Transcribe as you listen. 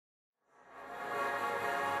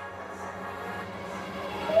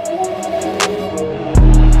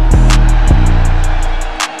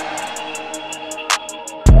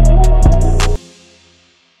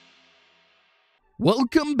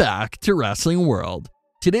Welcome back to Wrestling World.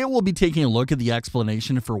 Today we'll be taking a look at the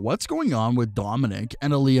explanation for what's going on with Dominik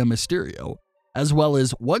and Aalyah Mysterio, as well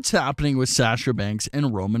as what's happening with Sasha Banks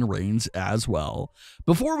and Roman Reigns as well.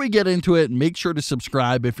 Before we get into it, make sure to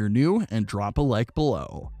subscribe if you're new and drop a like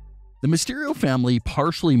below. The Mysterio family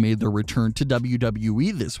partially made their return to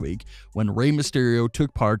WWE this week when Rey Mysterio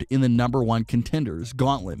took part in the #1 Contenders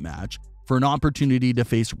Gauntlet match for an opportunity to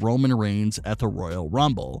face Roman Reigns at the Royal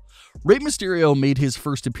Rumble. Rey Mysterio made his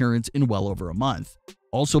first appearance in well over a month.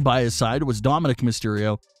 Also by his side was Dominik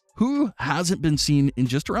Mysterio, who hasn't been seen in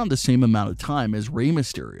just around the same amount of time as Rey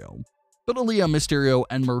Mysterio. But Aalyah Mysterio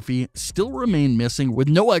and Murphy still remain missing with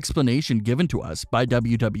no explanation given to us by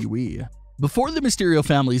WWE. Before the Mysterio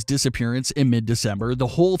family's disappearance in mid-December, the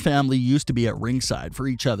whole family used to be at ringside for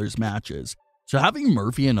each other's matches. So having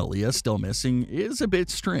Murphy and Aalyah still missing is a bit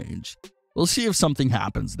strange. We'll see if something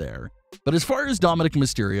happens there. But as far as Dominik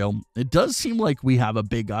Mysterio, it does seem like we have a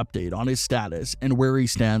big update on his status and where he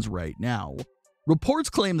stands right now. Reports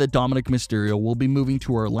claim that Dominik Mysterio will be moving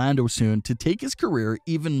to Orlando soon to take his career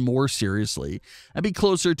even more seriously and be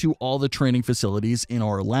closer to all the training facilities in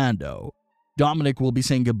Orlando. Dominik will be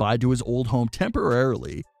saying goodbye to his old home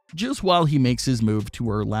temporarily, just while he makes his move to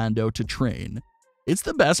Orlando to train. It's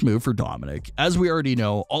the best move for Dominik. As we already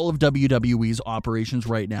know, all of WWE's operations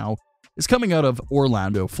right now is coming out of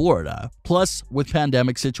Orlando, Florida. Plus, with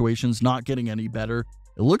pandemic situations not getting any better,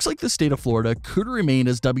 it looks like the state of Florida could remain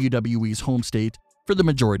as WWE's home state for the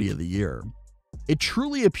majority of the year. It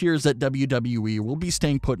truly appears that WWE will be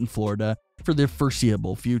staying put in Florida for the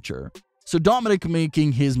foreseeable future. So Dominik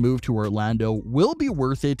making his move to Orlando will be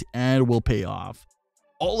worth it and will pay off.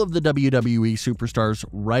 All of the WWE superstars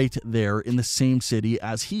right there in the same city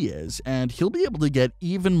as he is, and he'll be able to get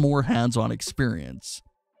even more hands-on experience.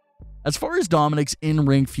 As far as Dominik's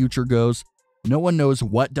in-ring future goes, no one knows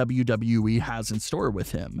what WWE has in store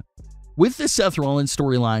with him. With the Seth Rollins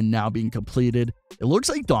storyline now being completed, it looks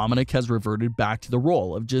like Dominik has reverted back to the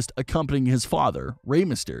role of just accompanying his father, Rey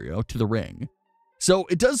Mysterio, to the ring. So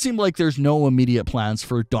it does seem like there's no immediate plans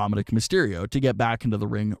for Dominik Mysterio to get back into the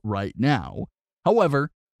ring right now. However,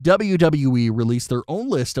 WWE released their own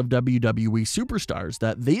list of WWE superstars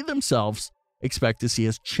that they themselves expect to see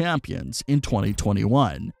as champions in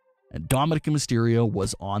 2021, and Dominik Mysterio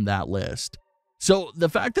was on that list. So the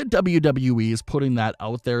fact that WWE is putting that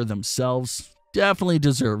out there themselves definitely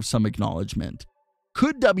deserves some acknowledgement.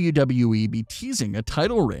 Could WWE be teasing a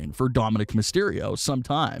title reign for Dominik Mysterio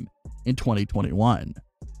sometime in 2021?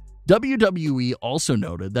 WWE also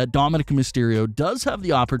noted that Dominik Mysterio does have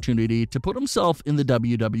the opportunity to put himself in the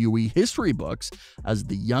WWE history books as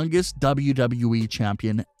the youngest WWE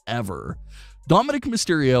champion ever. Dominik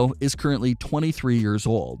Mysterio is currently 23 years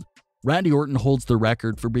old. Randy Orton holds the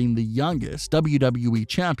record for being the youngest WWE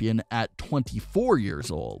champion at 24 years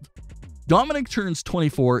old. Dominik turns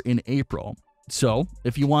 24 in April, so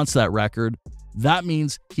if he wants that record, that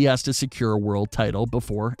means he has to secure a world title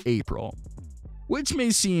before April. Which may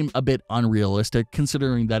seem a bit unrealistic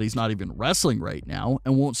considering that he's not even wrestling right now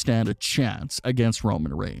and won't stand a chance against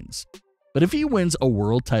Roman Reigns. But if he wins a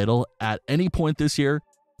world title at any point this year,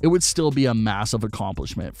 it would still be a massive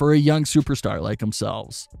accomplishment for a young superstar like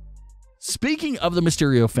himself. Speaking of the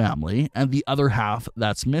Mysterio family and the other half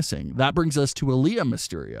that's missing, that brings us to Aalyah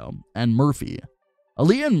Mysterio and Murphy.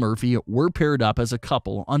 Aalyah and Murphy were paired up as a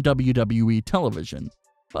couple on WWE television,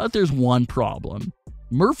 but there's one problem.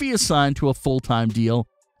 Murphy is signed to a full-time deal,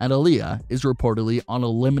 and Aalyah is reportedly on a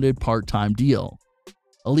limited part-time deal.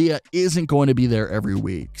 Aalyah isn't going to be there every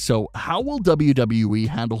week, so how will WWE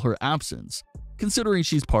handle her absence, considering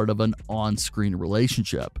she's part of an on-screen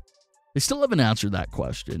relationship? They still haven't answered that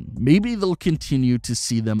question. Maybe they'll continue to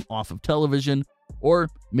see them off of television, or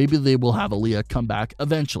maybe they will have Aalyah come back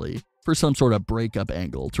eventually for some sort of breakup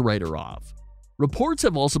angle to write her off. Reports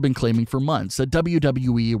have also been claiming for months that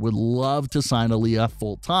WWE would love to sign Aalyah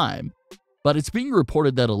full-time, but it's being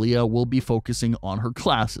reported that Aalyah will be focusing on her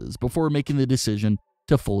classes before making the decision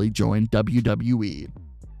to fully join WWE.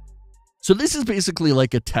 So this is basically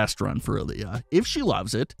like a test run for Aalyah. If she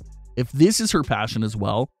loves it, if this is her passion as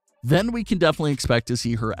well, then we can definitely expect to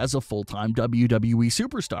see her as a full-time WWE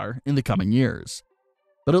superstar in the coming years.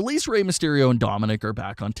 But at least Rey Mysterio and Dominik are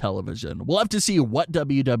back on television. We'll have to see what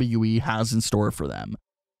WWE has in store for them.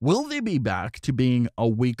 Will they be back to being a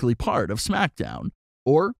weekly part of Smackdown?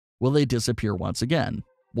 Or will they disappear once again?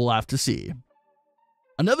 We'll have to see.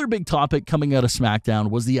 Another big topic coming out of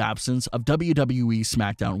Smackdown was the absence of WWE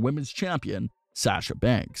SmackDown Women's Champion, Sasha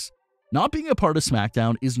Banks. Not being a part of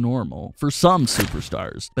Smackdown is normal for some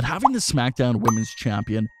superstars, but having the SmackDown Women's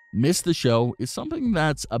Champion missed the show is something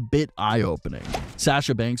that's a bit eye-opening.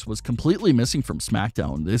 Sasha Banks was completely missing from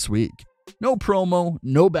Smackdown this week. No promo,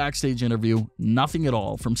 no backstage interview, nothing at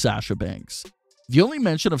all from Sasha Banks. The only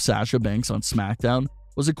mention of Sasha Banks on Smackdown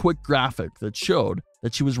was a quick graphic that showed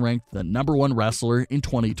that she was ranked the #1 wrestler in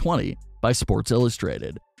 2020 by Sports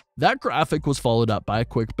Illustrated. That graphic was followed up by a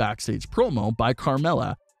quick backstage promo by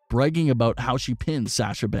Carmella, bragging about how she pinned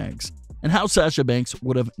Sasha Banks, and how Sasha Banks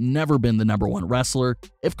would have never been the #1 wrestler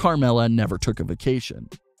if Carmella never took a vacation.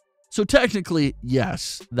 So technically,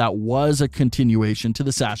 yes, that was a continuation to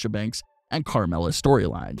the Sasha Banks and Carmella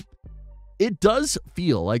storyline. It does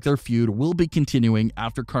feel like their feud will be continuing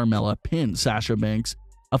after Carmella pinned Sasha Banks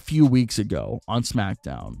a few weeks ago on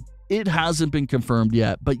SmackDown. It hasn't been confirmed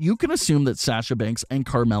yet, but you can assume that Sasha Banks and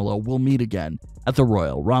Carmella will meet again at the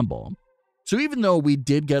Royal Rumble. So even though we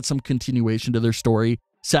did get some continuation to their story,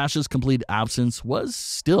 Sasha's complete absence was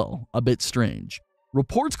still a bit strange.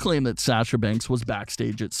 Reports claim that Sasha Banks was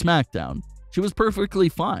backstage at SmackDown. She was perfectly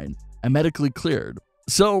fine and medically cleared.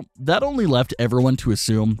 So that only left everyone to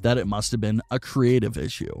assume that it must have been a creative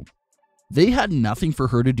issue. They had nothing for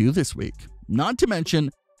her to do this week, not to mention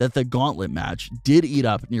that the Gauntlet match did eat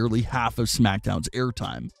up nearly half of SmackDown's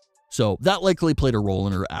airtime, so that likely played a role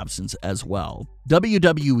in her absence as well.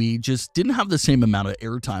 WWE just didn't have the same amount of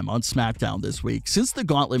airtime on SmackDown this week since the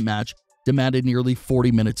Gauntlet match demanded nearly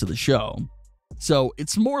 40 minutes of the show. So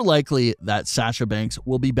it's more likely that Sasha Banks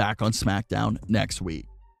will be back on SmackDown next week.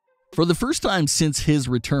 For the first time since his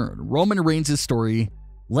return, Roman Reigns' story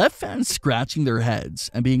left fans scratching their heads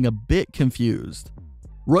and being a bit confused.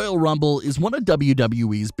 Royal Rumble is one of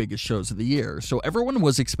WWE's biggest shows of the year, so everyone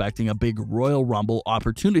was expecting a big Royal Rumble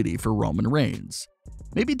opportunity for Roman Reigns.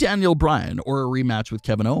 Maybe Daniel Bryan or a rematch with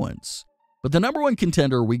Kevin Owens. But the #1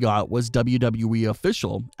 contender we got was WWE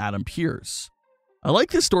official Adam Pearce. I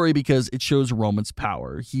like this story because it shows Roman's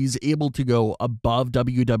power. He's able to go above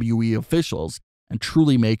WWE officials and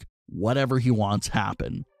truly make whatever he wants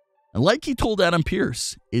happen. And like he told Adam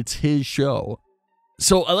Pearce, it's his show.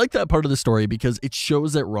 So I like that part of the story because it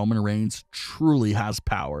shows that Roman Reigns truly has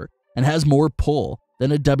power and has more pull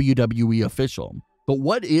than a WWE official. But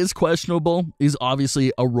what is questionable is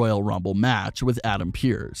obviously a Royal Rumble match with Adam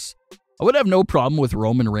Pearce. I would have no problem with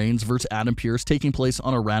Roman Reigns versus Adam Pearce taking place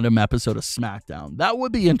on a random episode of SmackDown. That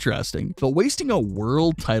would be interesting, but wasting a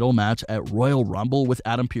world title match at Royal Rumble with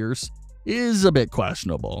Adam Pearce is a bit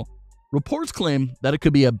questionable. Reports claim that it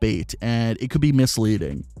could be a bait and it could be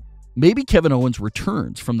misleading. Maybe Kevin Owens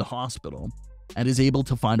returns from the hospital and is able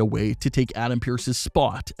to find a way to take Adam Pearce's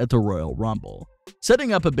spot at the Royal Rumble,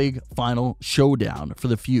 setting up a big final showdown for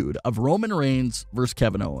the feud of Roman Reigns versus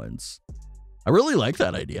Kevin Owens. I really like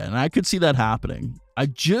that idea, and I could see that happening. I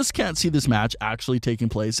just can't see this match actually taking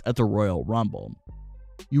place at the Royal Rumble.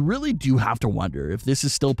 You really do have to wonder if this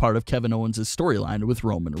is still part of Kevin Owens' storyline with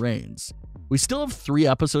Roman Reigns. We still have 3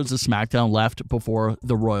 episodes of SmackDown left before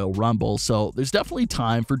the Royal Rumble, so there's definitely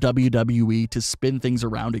time for WWE to spin things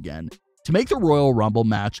around again to make the Royal Rumble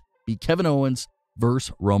match be Kevin Owens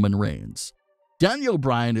versus Roman Reigns. Daniel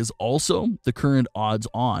Bryan is also the current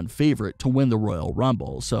odds-on favorite to win the Royal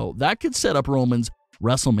Rumble, so that could set up Roman's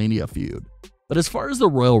WrestleMania feud. But as far as the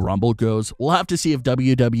Royal Rumble goes, we'll have to see if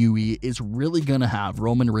WWE is really going to have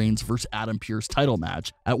Roman Reigns versus Adam Pearce title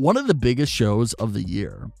match at one of the biggest shows of the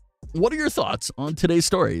year. What are your thoughts on today's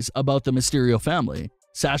stories about the Mysterio family,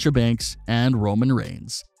 Sasha Banks, and Roman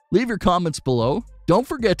Reigns? Leave your comments below. Don't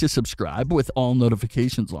forget to subscribe with all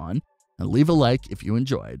notifications on, and leave a like if you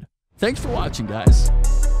enjoyed. Thanks for watching, guys.